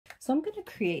So I'm going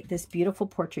to create this beautiful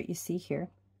portrait you see here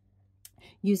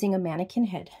using a mannequin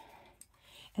head.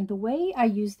 And the way I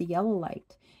use the yellow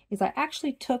light is I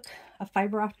actually took a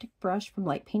fiber optic brush from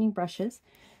light painting brushes.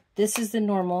 This is the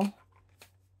normal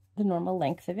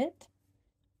length of it.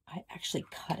 I actually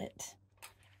cut it,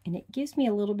 and it gives me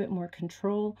a little bit more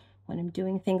control when I'm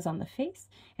doing things on the face,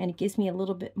 and it gives me a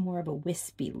little bit more of a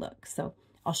wispy look. So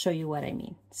I'll show you what I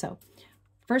mean. So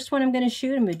first one I'm going to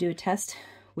shoot, I'm going to do a test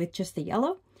with just the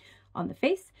yellow on the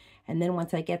face, and then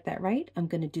once I get that right, I'm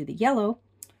going to do the yellow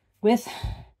with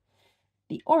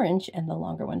the orange and the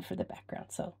longer one for the background.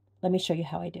 So let me show you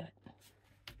how I do it.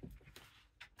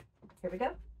 Here we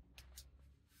go.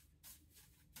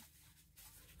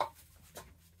 I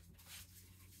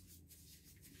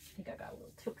think I got a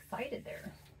little too excited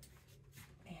there.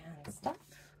 And stop.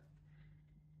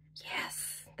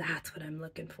 Yes, that's what I'm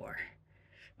looking for.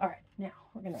 All right, now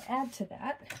we're going to add to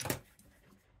that.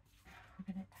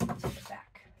 We're going to add to the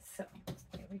back. So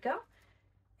here we go.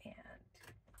 And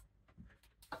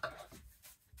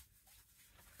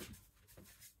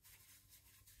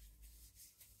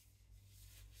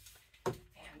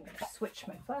I'm going to switch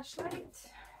my flashlight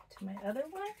to my other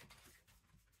one.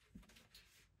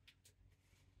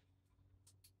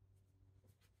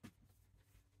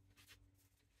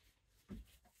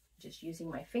 Just using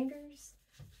my fingers,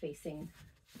 facing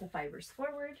the fibers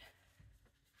forward.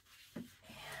 And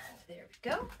there we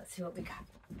go. Let's see what we got.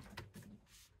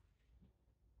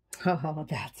 Oh,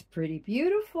 that's pretty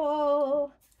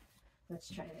beautiful.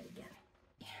 Let's try that again.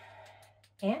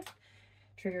 And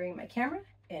triggering my camera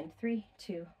in 3,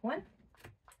 2, 1.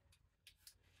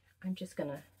 I'm just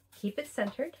gonna keep it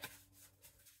centered,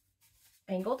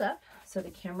 angled up so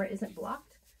the camera isn't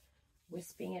blocked,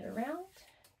 wisping it around.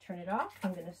 Turn it off.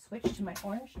 I'm going to switch to my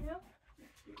orange now.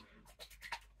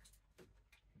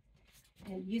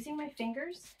 And using my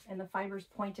fingers and the fibers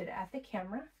pointed at the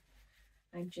camera,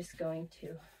 I'm just going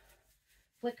to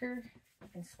flicker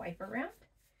and swipe around.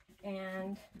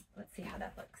 And let's see how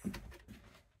that looks.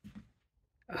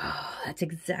 Oh, that's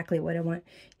exactly what I want.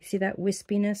 You see that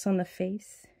wispiness on the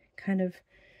face? Kind of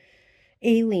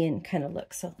alien kind of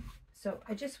look. So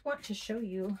I just want to show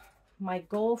you my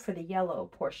goal for the yellow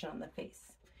portion on the face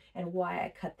and why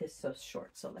I cut this so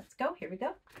short. So let's go. Here we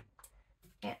go.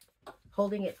 And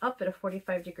holding it up at a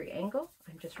 45-degree angle,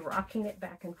 I'm just rocking it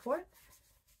back and forth.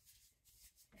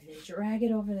 And then drag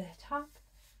it over the top.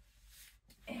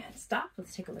 And stop.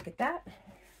 Let's take a look at that.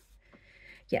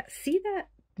 Yeah, see that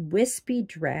wispy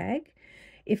drag?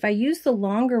 If I use the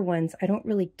longer ones, I don't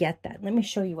really get that. Let me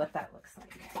show you what that looks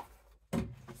like.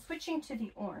 Switching to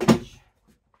the orange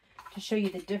to show you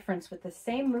the difference with the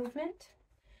same movement,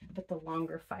 but the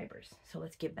longer fibers. So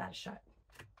let's give that a shot.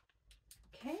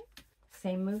 Okay,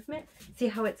 same movement. See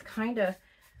how it's kind of,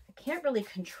 I can't really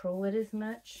control it as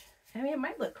much. I mean, it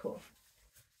might look cool.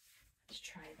 Let's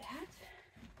try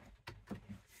that.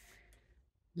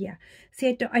 Yeah,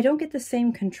 see, I don't get the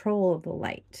same control of the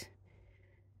light.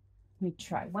 Let me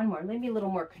try one more, maybe a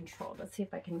little more controlled. Let's see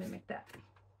if I can mimic that.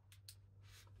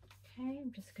 Okay,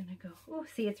 I'm just gonna go, oh,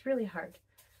 see, it's really hard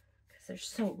because they're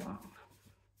so long.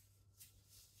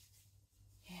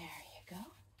 There you go.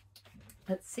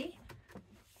 Let's see.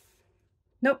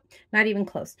 Nope, not even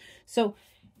close. So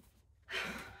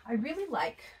I really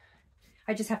like,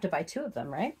 I just have to buy 2 of them,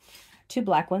 right? 2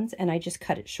 black ones, and I just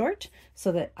cut it short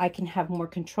so that I can have more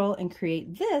control and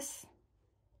create this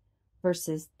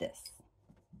versus this.